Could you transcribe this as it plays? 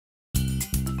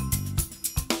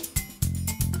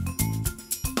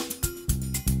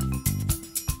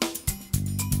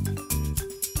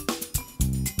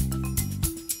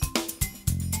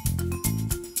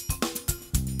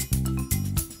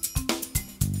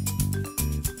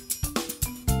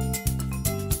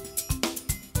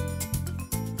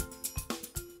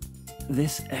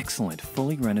This excellent,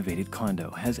 fully renovated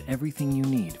condo has everything you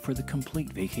need for the complete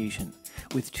vacation,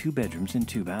 with 2 bedrooms and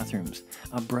 2 bathrooms,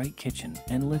 a bright kitchen,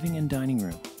 and living and dining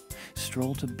room.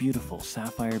 Stroll to beautiful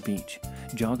Sapphire Beach,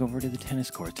 jog over to the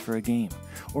tennis courts for a game,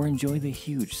 or enjoy the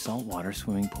huge saltwater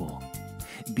swimming pool.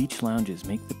 Beach lounges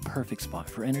make the perfect spot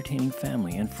for entertaining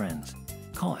family and friends.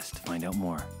 Call us to find out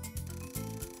more.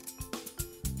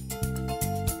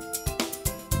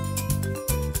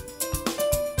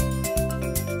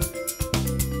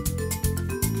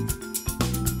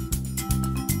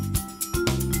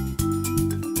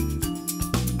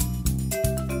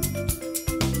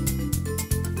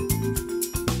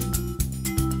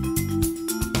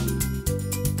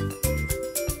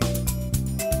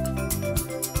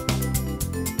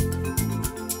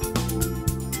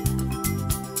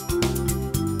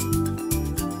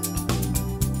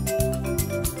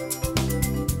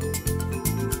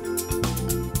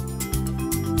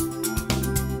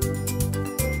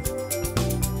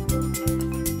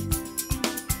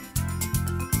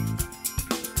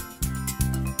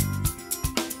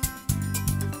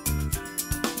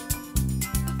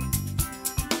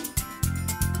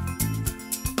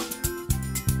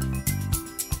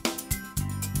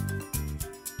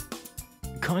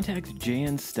 Contact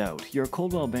J.N. Stout, your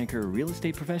Coldwell Banker real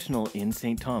estate professional in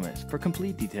St. Thomas, for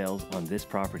complete details on this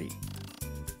property.